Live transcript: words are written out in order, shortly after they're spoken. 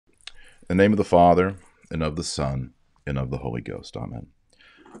In the name of the Father, and of the Son, and of the Holy Ghost. Amen.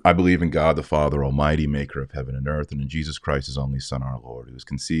 I believe in God the Father Almighty, maker of heaven and earth, and in Jesus Christ, his only Son, our Lord, who was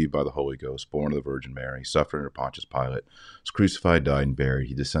conceived by the Holy Ghost, born of the Virgin Mary, suffered under Pontius Pilate, was crucified, died, and buried.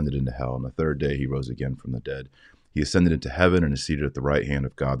 He descended into hell, and the third day he rose again from the dead. He ascended into heaven and is seated at the right hand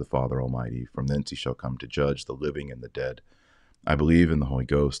of God the Father Almighty. From thence he shall come to judge the living and the dead. I believe in the Holy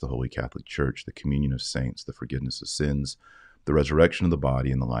Ghost, the Holy Catholic Church, the communion of saints, the forgiveness of sins, the resurrection of the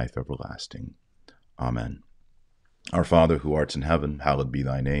body, and the life everlasting. Amen. Our Father, who art in heaven, hallowed be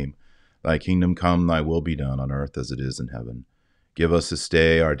thy name. Thy kingdom come, thy will be done on earth as it is in heaven. Give us this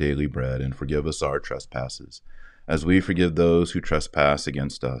day our daily bread, and forgive us our trespasses, as we forgive those who trespass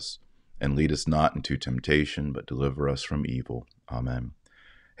against us. And lead us not into temptation, but deliver us from evil. Amen.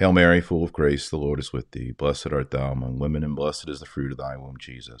 Hail Mary, full of grace, the Lord is with thee. Blessed art thou among women, and blessed is the fruit of thy womb,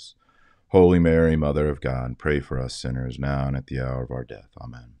 Jesus. Holy Mary, Mother of God, pray for us sinners, now and at the hour of our death.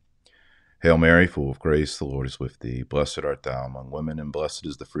 Amen. Hail Mary, full of grace, the Lord is with thee. Blessed art thou among women, and blessed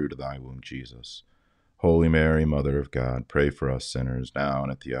is the fruit of thy womb, Jesus. Holy Mary, Mother of God, pray for us sinners, now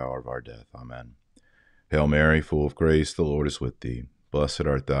and at the hour of our death. Amen. Hail Mary, full of grace, the Lord is with thee. Blessed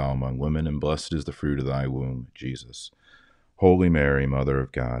art thou among women, and blessed is the fruit of thy womb, Jesus. Holy Mary, Mother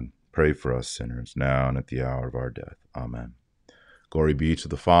of God, pray for us sinners, now and at the hour of our death. Amen. Glory be to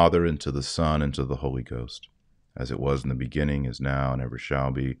the Father, and to the Son, and to the Holy Ghost, as it was in the beginning, is now, and ever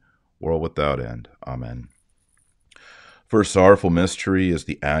shall be, world without end. Amen. First sorrowful mystery is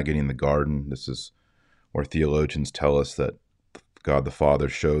the agony in the garden. This is where theologians tell us that God the Father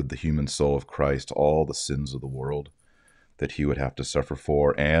showed the human soul of Christ all the sins of the world that he would have to suffer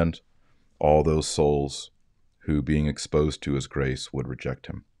for, and all those souls who, being exposed to his grace, would reject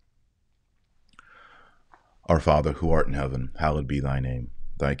him. Our Father, who art in heaven, hallowed be thy name.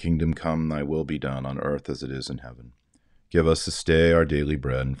 Thy kingdom come, thy will be done on earth as it is in heaven. Give us this day our daily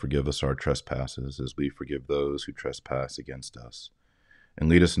bread, and forgive us our trespasses, as we forgive those who trespass against us. And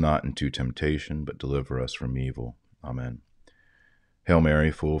lead us not into temptation, but deliver us from evil. Amen. Hail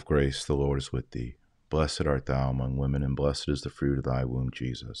Mary, full of grace, the Lord is with thee. Blessed art thou among women, and blessed is the fruit of thy womb,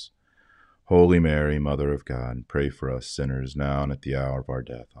 Jesus. Holy Mary, Mother of God, pray for us sinners, now and at the hour of our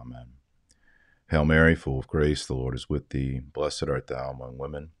death. Amen. Hail Mary, full of grace, the Lord is with thee. Blessed art thou among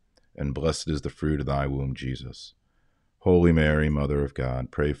women, and blessed is the fruit of thy womb, Jesus. Holy Mary, Mother of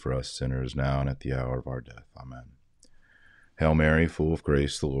God, pray for us sinners, now and at the hour of our death. Amen. Hail Mary, full of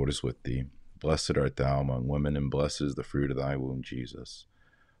grace, the Lord is with thee. Blessed art thou among women, and blessed is the fruit of thy womb, Jesus.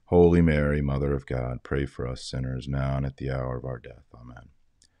 Holy Mary, Mother of God, pray for us sinners, now and at the hour of our death. Amen.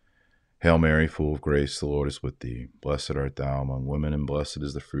 Hail Mary, full of grace, the Lord is with thee. Blessed art thou among women, and blessed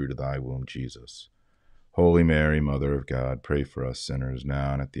is the fruit of thy womb, Jesus. Holy Mary, Mother of God, pray for us sinners,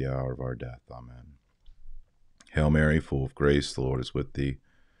 now and at the hour of our death. Amen. Hail Mary, full of grace, the Lord is with thee.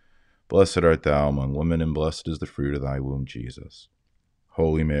 Blessed art thou among women, and blessed is the fruit of thy womb, Jesus.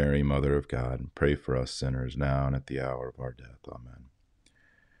 Holy Mary, Mother of God, pray for us sinners, now and at the hour of our death. Amen.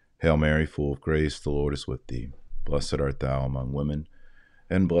 Hail Mary, full of grace, the Lord is with thee. Blessed art thou among women,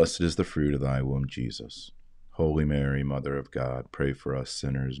 and blessed is the fruit of thy womb, Jesus. Holy Mary, Mother of God, pray for us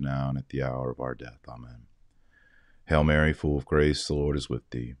sinners, now and at the hour of our death. Amen. Hail Mary, full of grace, the Lord is with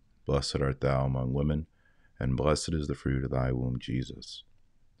thee. Blessed art thou among women, and blessed is the fruit of thy womb, Jesus.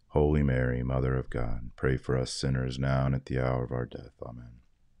 Holy Mary, Mother of God, pray for us sinners, now and at the hour of our death. Amen.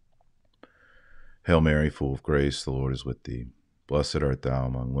 Hail Mary, full of grace, the Lord is with thee. Blessed art thou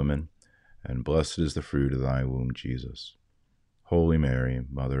among women, and blessed is the fruit of thy womb, Jesus. Holy Mary,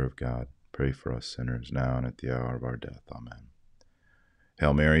 Mother of God, pray for us sinners, now and at the hour of our death. Amen.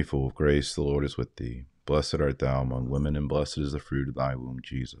 Hail Mary, full of grace, the Lord is with thee. Blessed art thou among women, and blessed is the fruit of thy womb,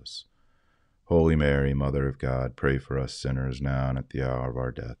 Jesus. Holy Mary, Mother of God, pray for us sinners, now and at the hour of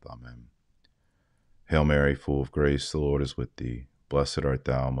our death. Amen. Hail Mary, full of grace, the Lord is with thee. Blessed art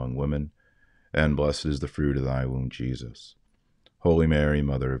thou among women, and blessed is the fruit of thy womb, Jesus. Holy Mary,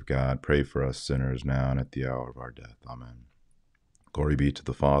 Mother of God, pray for us sinners, now and at the hour of our death. Amen. Glory be to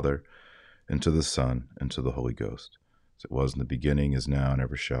the Father, and to the Son, and to the Holy Ghost, as it was in the beginning, is now, and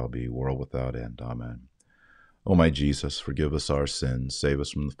ever shall be, world without end. Amen. O my Jesus, forgive us our sins, save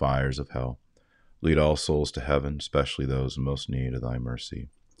us from the fires of hell. Lead all souls to heaven, especially those in most need of thy mercy.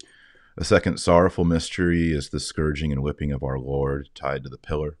 A second sorrowful mystery is the scourging and whipping of our Lord, tied to the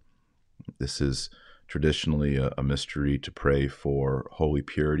pillar. This is traditionally a mystery to pray for holy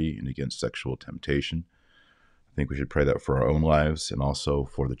purity and against sexual temptation. I think we should pray that for our own lives and also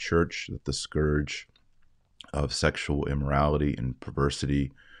for the church, that the scourge of sexual immorality and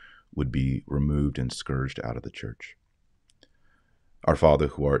perversity would be removed and scourged out of the church. Our Father,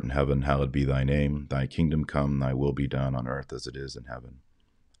 who art in heaven, hallowed be thy name. Thy kingdom come, thy will be done on earth as it is in heaven.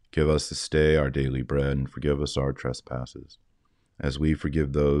 Give us this day our daily bread, and forgive us our trespasses, as we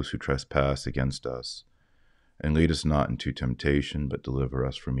forgive those who trespass against us. And lead us not into temptation, but deliver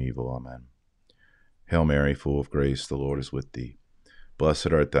us from evil. Amen. Hail Mary, full of grace, the Lord is with thee.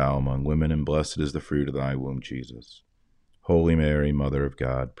 Blessed art thou among women, and blessed is the fruit of thy womb, Jesus. Holy Mary, Mother of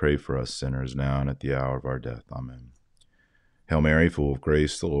God, pray for us sinners now and at the hour of our death. Amen. Hail Mary, full of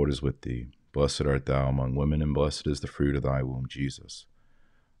grace, the Lord is with thee. Blessed art thou among women, and blessed is the fruit of thy womb, Jesus.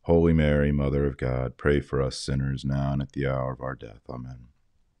 Holy Mary, Mother of God, pray for us sinners now and at the hour of our death. Amen.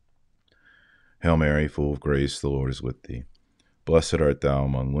 Hail Mary, full of grace, the Lord is with thee. Blessed art thou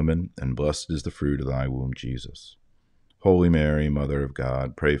among women, and blessed is the fruit of thy womb, Jesus. Holy Mary, Mother of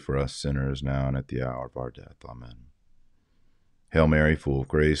God, pray for us sinners now and at the hour of our death. Amen. Hail Mary, full of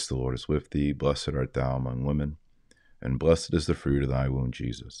grace, the Lord is with thee. Blessed art thou among women, and blessed is the fruit of thy womb,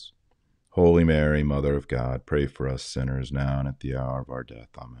 Jesus. Holy Mary, Mother of God, pray for us sinners now and at the hour of our death.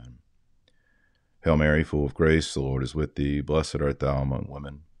 Amen. Hail Mary, full of grace, the Lord is with thee. Blessed art thou among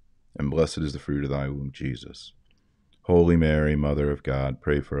women, and blessed is the fruit of thy womb, Jesus. Holy Mary, Mother of God,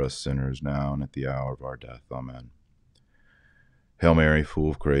 pray for us sinners now and at the hour of our death. Amen. Hail Mary,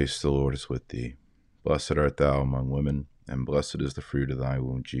 full of grace, the Lord is with thee. Blessed art thou among women, and blessed is the fruit of thy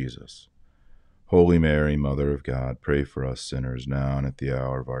womb, Jesus. Holy Mary, Mother of God, pray for us sinners now and at the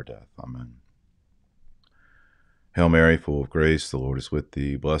hour of our death. Amen. Hail Mary, full of grace, the Lord is with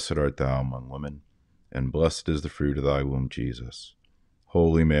thee. Blessed art thou among women, and blessed is the fruit of thy womb, Jesus.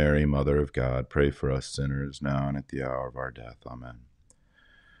 Holy Mary, Mother of God, pray for us sinners now and at the hour of our death. Amen.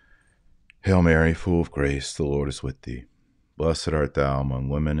 Hail Mary, full of grace, the Lord is with thee. Blessed art thou among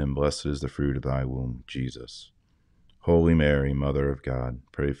women, and blessed is the fruit of thy womb, Jesus. Holy Mary, Mother of God,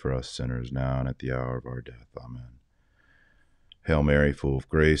 pray for us sinners now and at the hour of our death. Amen. Hail Mary, full of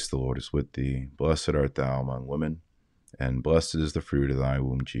grace, the Lord is with thee. Blessed art thou among women, and blessed is the fruit of thy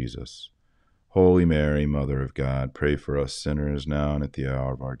womb, Jesus. Holy Mary, Mother of God, pray for us sinners now and at the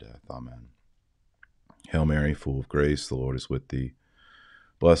hour of our death. Amen. Hail Mary, full of grace, the Lord is with thee.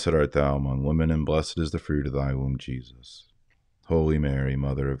 Blessed art thou among women, and blessed is the fruit of thy womb, Jesus. Holy Mary,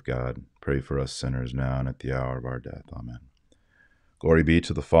 Mother of God, pray for us sinners now and at the hour of our death. Amen. Glory be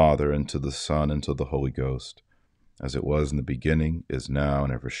to the Father, and to the Son, and to the Holy Ghost, as it was in the beginning, is now,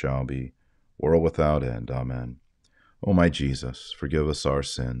 and ever shall be, world without end. Amen. O my Jesus, forgive us our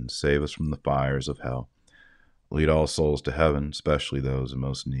sins, save us from the fires of hell. Lead all souls to heaven, especially those in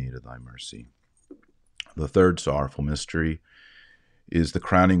most need of thy mercy. The third sorrowful mystery is the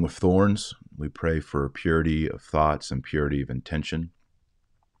crowning with thorns. We pray for purity of thoughts and purity of intention.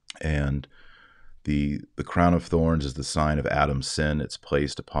 And the crown of thorns is the sign of Adam's sin. It's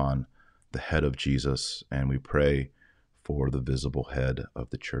placed upon the head of Jesus, and we pray for the visible head of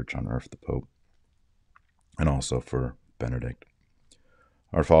the church on earth, the Pope, and also for Benedict.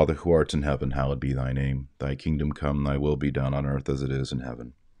 Our Father, who art in heaven, hallowed be thy name. Thy kingdom come, thy will be done on earth as it is in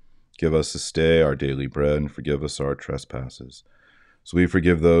heaven. Give us this day our daily bread, and forgive us our trespasses, so we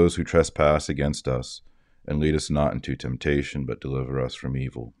forgive those who trespass against us. And lead us not into temptation, but deliver us from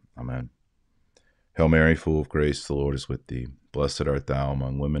evil. Amen. Hail Mary, full of grace, the Lord is with thee. Blessed art thou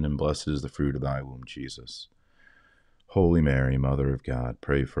among women, and blessed is the fruit of thy womb, Jesus. Holy Mary, Mother of God,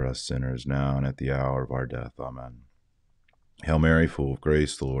 pray for us sinners now and at the hour of our death. Amen. Hail Mary, full of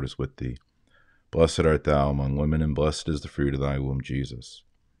grace, the Lord is with thee. Blessed art thou among women, and blessed is the fruit of thy womb, Jesus.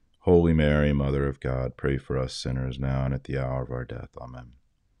 Holy Mary, Mother of God, pray for us sinners now and at the hour of our death. Amen.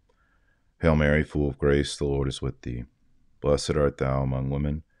 Hail Mary, full of grace, the Lord is with thee. Blessed art thou among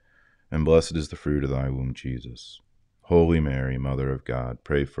women, and blessed is the fruit of thy womb, Jesus. Holy Mary, Mother of God,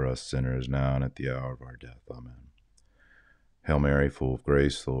 pray for us sinners now and at the hour of our death. Amen. Hail Mary, full of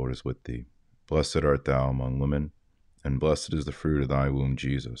grace, the Lord is with thee. Blessed art thou among women, and blessed is the fruit of thy womb,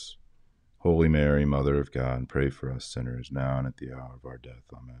 Jesus. Holy Mary, Mother of God, pray for us sinners now and at the hour of our death.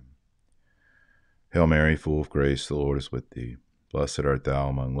 Amen. Hail Mary, full of grace, the Lord is with thee. Blessed art thou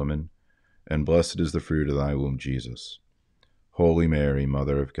among women, and blessed is the fruit of thy womb, Jesus. Holy Mary,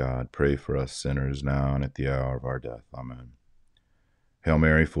 Mother of God, pray for us sinners now and at the hour of our death. Amen. Hail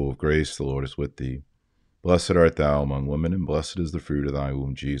Mary, full of grace, the Lord is with thee. Blessed art thou among women, and blessed is the fruit of thy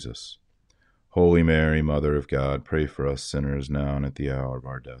womb, Jesus. Holy Mary, Mother of God, pray for us sinners now and at the hour of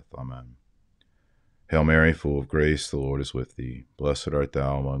our death. Amen. Hail Mary, full of grace, the Lord is with thee. Blessed art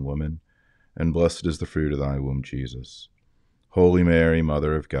thou among women, and blessed is the fruit of thy womb, Jesus. Holy Mary,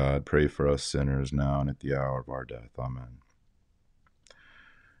 Mother of God, pray for us sinners now and at the hour of our death. Amen.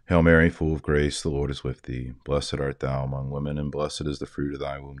 Hail Mary, full of grace, the Lord is with thee. Blessed art thou among women, and blessed is the fruit of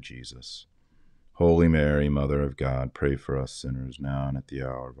thy womb, Jesus. Holy Mary, Mother of God, pray for us sinners now and at the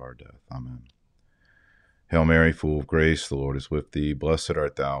hour of our death. Amen. Hail Mary, full of grace, the Lord is with thee. Blessed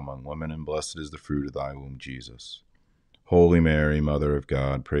art thou among women, and blessed is the fruit of thy womb, Jesus. Holy Mary, Mother of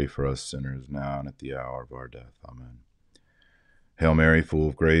God, pray for us sinners, now and at the hour of our death. Amen. Hail Mary, full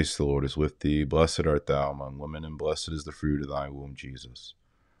of grace, the Lord is with thee. Blessed art thou among women, and blessed is the fruit of thy womb, Jesus.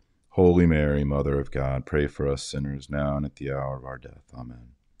 Holy Mary, Mother of God, pray for us sinners, now and at the hour of our death.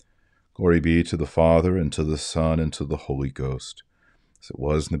 Amen. Glory be to the Father, and to the Son, and to the Holy Ghost, as it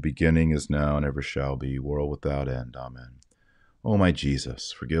was in the beginning, is now, and ever shall be, world without end. Amen. O my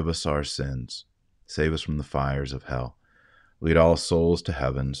Jesus, forgive us our sins, save us from the fires of hell. Lead all souls to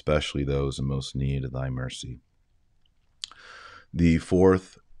heaven, especially those in most need of thy mercy. The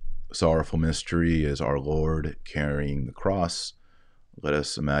fourth sorrowful mystery is our Lord carrying the cross. Let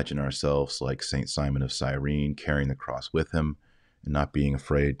us imagine ourselves like St. Simon of Cyrene, carrying the cross with him and not being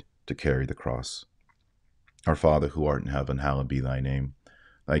afraid to carry the cross. Our Father, who art in heaven, hallowed be thy name.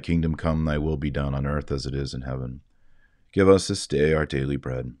 Thy kingdom come, thy will be done on earth as it is in heaven. Give us this day our daily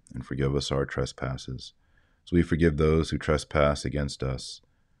bread, and forgive us our trespasses, as we forgive those who trespass against us.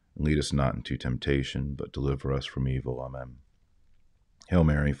 And lead us not into temptation, but deliver us from evil. Amen. Hail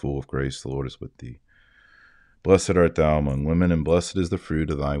Mary, full of grace, the Lord is with thee. Blessed art thou among women, and blessed is the fruit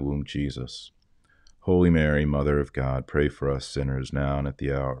of thy womb, Jesus. Holy Mary, Mother of God, pray for us sinners, now and at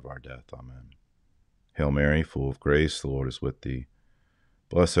the hour of our death. Amen. Hail Mary, full of grace, the Lord is with thee.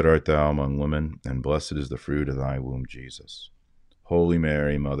 Blessed art thou among women, and blessed is the fruit of thy womb, Jesus. Holy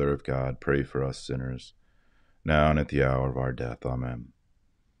Mary, Mother of God, pray for us sinners, now and at the hour of our death. Amen.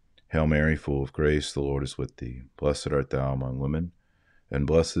 Hail Mary, full of grace, the Lord is with thee. Blessed art thou among women, and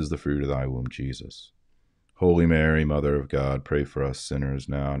blessed is the fruit of thy womb, Jesus. Holy Mary, Mother of God, pray for us sinners,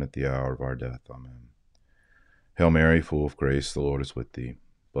 now and at the hour of our death. Amen. Hail Mary, full of grace, the Lord is with thee.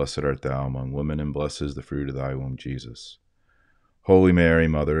 Blessed art thou among women, and blessed is the fruit of thy womb, Jesus. Holy Mary,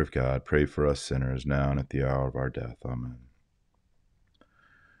 Mother of God, pray for us sinners, now and at the hour of our death. Amen.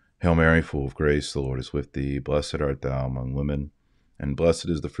 Hail Mary, full of grace, the Lord is with thee. Blessed art thou among women, and blessed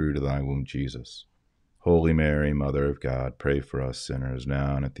is the fruit of thy womb, Jesus. Holy Mary, Mother of God, pray for us sinners,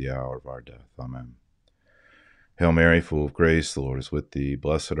 now and at the hour of our death. Amen. Hail Mary, full of grace, the Lord is with thee.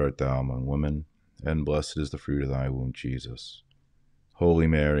 Blessed art thou among women, and blessed is the fruit of thy womb, Jesus. Holy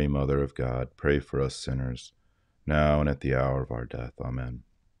Mary, Mother of God, pray for us sinners, now and at the hour of our death. Amen.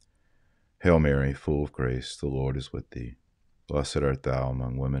 Hail Mary, full of grace, the Lord is with thee. Blessed art thou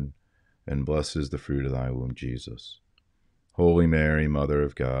among women, and blessed is the fruit of thy womb, Jesus. Holy Mary, Mother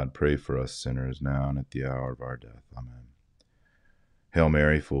of God, pray for us sinners, now and at the hour of our death. Amen. Hail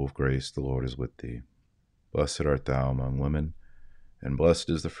Mary, full of grace, the Lord is with thee. Blessed art thou among women, and blessed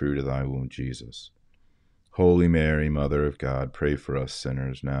is the fruit of thy womb, Jesus. Holy Mary, Mother of God, pray for us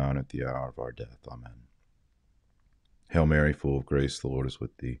sinners, now and at the hour of our death. Amen. Hail Mary, full of grace, the Lord is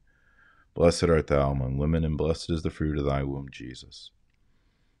with thee. Blessed art thou among women, and blessed is the fruit of thy womb, Jesus.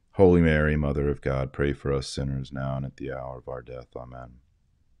 Holy Mary, Mother of God, pray for us sinners, now and at the hour of our death. Amen.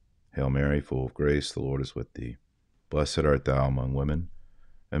 Hail Mary, full of grace, the Lord is with thee. Blessed art thou among women,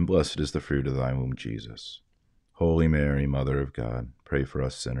 and blessed is the fruit of thy womb, Jesus. Holy Mary, Mother of God, pray for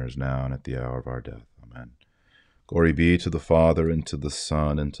us sinners, now and at the hour of our death. Amen. Glory be to the Father, and to the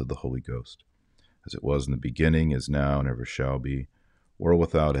Son, and to the Holy Ghost, as it was in the beginning, is now, and ever shall be, world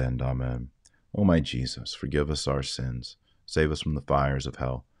without end. Amen. O my Jesus, forgive us our sins, save us from the fires of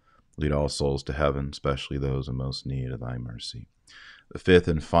hell, lead all souls to heaven, especially those in most need of thy mercy. The fifth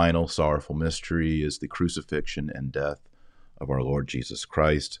and final sorrowful mystery is the crucifixion and death of our Lord Jesus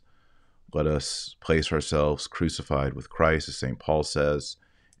Christ. Let us place ourselves crucified with Christ, as St. Paul says,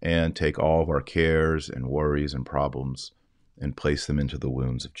 and take all of our cares and worries and problems and place them into the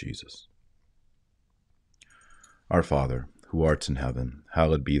wounds of Jesus. Our Father, who art in heaven,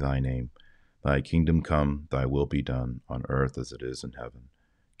 hallowed be thy name. Thy kingdom come, thy will be done, on earth as it is in heaven.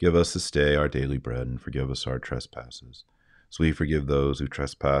 Give us this day our daily bread, and forgive us our trespasses, as we forgive those who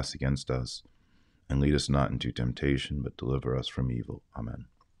trespass against us. And lead us not into temptation, but deliver us from evil. Amen.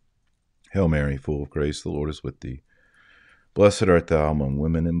 Hail Mary, full of grace, the Lord is with thee. Blessed art thou among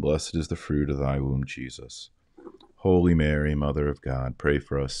women, and blessed is the fruit of thy womb, Jesus. Holy Mary, Mother of God, pray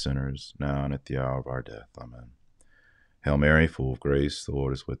for us sinners, now and at the hour of our death. Amen. Hail Mary, full of grace, the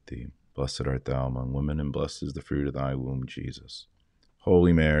Lord is with thee. Blessed art thou among women, and blessed is the fruit of thy womb, Jesus.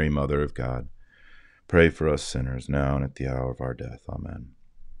 Holy Mary, Mother of God, pray for us sinners, now and at the hour of our death. Amen.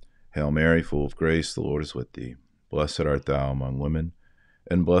 Hail Mary, full of grace, the Lord is with thee. Blessed art thou among women,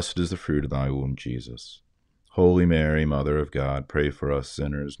 and blessed is the fruit of thy womb, Jesus. Holy Mary, Mother of God, pray for us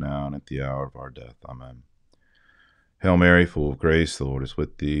sinners, now and at the hour of our death. Amen. Hail Mary, full of grace, the Lord is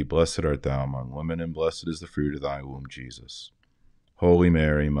with thee. Blessed art thou among women, and blessed is the fruit of thy womb, Jesus. Holy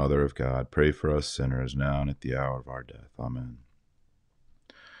Mary, Mother of God, pray for us sinners, now and at the hour of our death. Amen.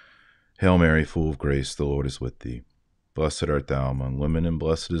 Hail Mary, full of grace, the Lord is with thee. Blessed art thou among women, and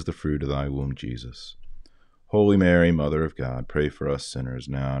blessed is the fruit of thy womb, Jesus. Holy Mary, Mother of God, pray for us sinners,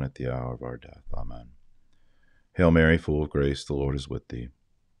 now and at the hour of our death. Amen. Hail Mary, full of grace, the Lord is with thee.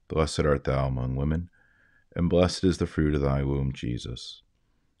 Blessed art thou among women, and blessed is the fruit of thy womb, Jesus.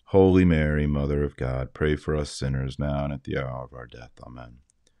 Holy Mary, Mother of God, pray for us sinners, now and at the hour of our death. Amen.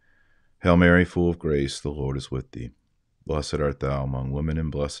 Hail Mary, full of grace, the Lord is with thee. Blessed art thou among women,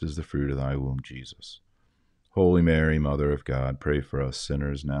 and blessed is the fruit of thy womb, Jesus. Holy Mary, Mother of God, pray for us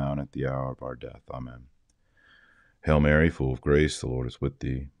sinners, now and at the hour of our death. Amen. Hail Mary, full of grace, the Lord is with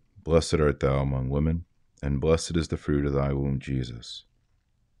thee. Blessed art thou among women, and blessed is the fruit of thy womb, Jesus.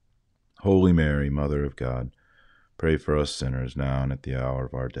 Holy Mary, Mother of God, pray for us sinners, now and at the hour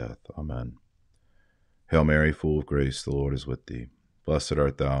of our death. Amen. Hail Mary, full of grace, the Lord is with thee. Blessed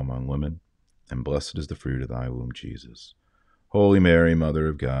art thou among women, and blessed is the fruit of thy womb, Jesus. Holy Mary, Mother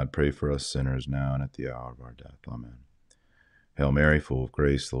of God, pray for us sinners, now and at the hour of our death. Amen. Hail Mary, full of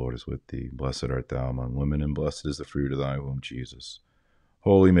grace, the Lord is with thee. Blessed art thou among women, and blessed is the fruit of thy womb, Jesus.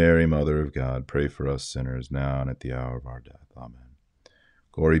 Holy Mary, Mother of God, pray for us sinners, now and at the hour of our death. Amen.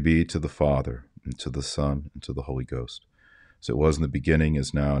 Glory be to the Father, and to the Son, and to the Holy Ghost, as it was in the beginning,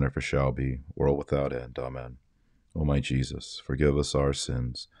 is now, and ever shall be, world without end. Amen. O my Jesus, forgive us our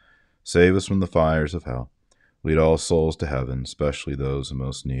sins, save us from the fires of hell, lead all souls to heaven, especially those in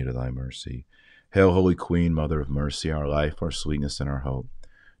most need of thy mercy. Hail, Holy Queen, Mother of mercy, our life, our sweetness, and our hope.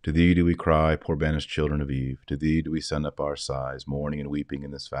 To thee do we cry, poor banished children of Eve. To thee do we send up our sighs, mourning and weeping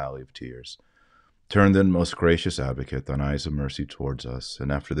in this valley of tears. Turn then, most gracious Advocate, thine eyes of mercy towards us,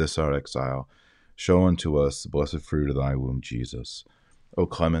 and after this our exile, show unto us the blessed fruit of thy womb, Jesus. O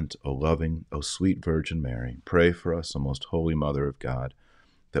clement, O loving, O sweet Virgin Mary, pray for us, O most holy Mother of God,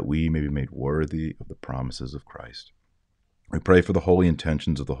 that we may be made worthy of the promises of Christ. We pray for the holy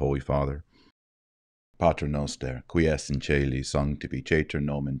intentions of the Holy Father. Pater noster, qui es in caeli, sanctificetur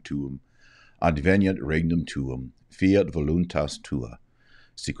nomen tuum, adveniat regnum tuum, fiat voluntas tua,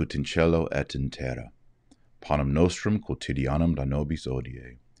 sicut in cielo et in terra. Panem nostrum quotidianum da nobis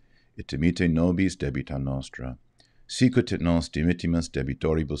odie, et dimitte nobis debita nostra, sicut et nos dimittimus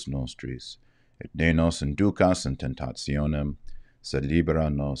debitoribus nostris, et ne nos inducas in tentationem, sed libera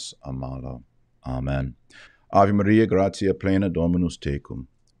nos a malo. Amen. Ave Maria, gratia plena, Dominus tecum,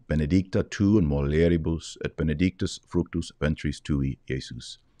 benedicta tu in mulieribus, et benedictus fructus ventris tui,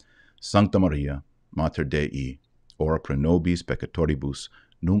 Iesus. Sancta Maria, Mater Dei, ora pro nobis peccatoribus,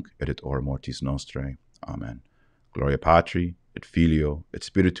 nunc et hora mortis nostrae. Amen. Gloria Patri, et Filio, et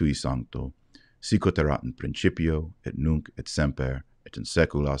Spiritui Sancto, sicut erat in principio, et nunc, et semper, et in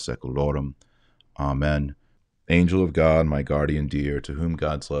saecula saeculorum. Amen. Angel of God, my guardian dear, to whom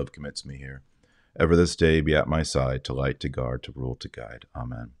God's love commits me here, ever this day be at my side, to light, to guard, to rule, to guide.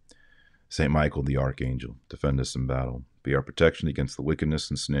 Amen. Saint Michael the Archangel, defend us in battle. Be our protection against the wickedness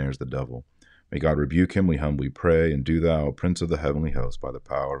and snares of the devil. May God rebuke him, we humbly pray, and do thou, Prince of the heavenly host, by the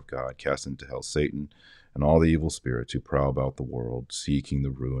power of God, cast into hell Satan and all the evil spirits who prowl about the world, seeking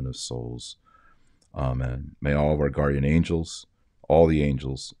the ruin of souls. Amen. May all of our guardian angels, all the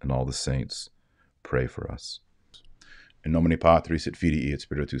angels, and all the saints pray for us. In nomine Patris et Filii et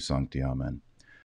Spiritus Sancti. Amen.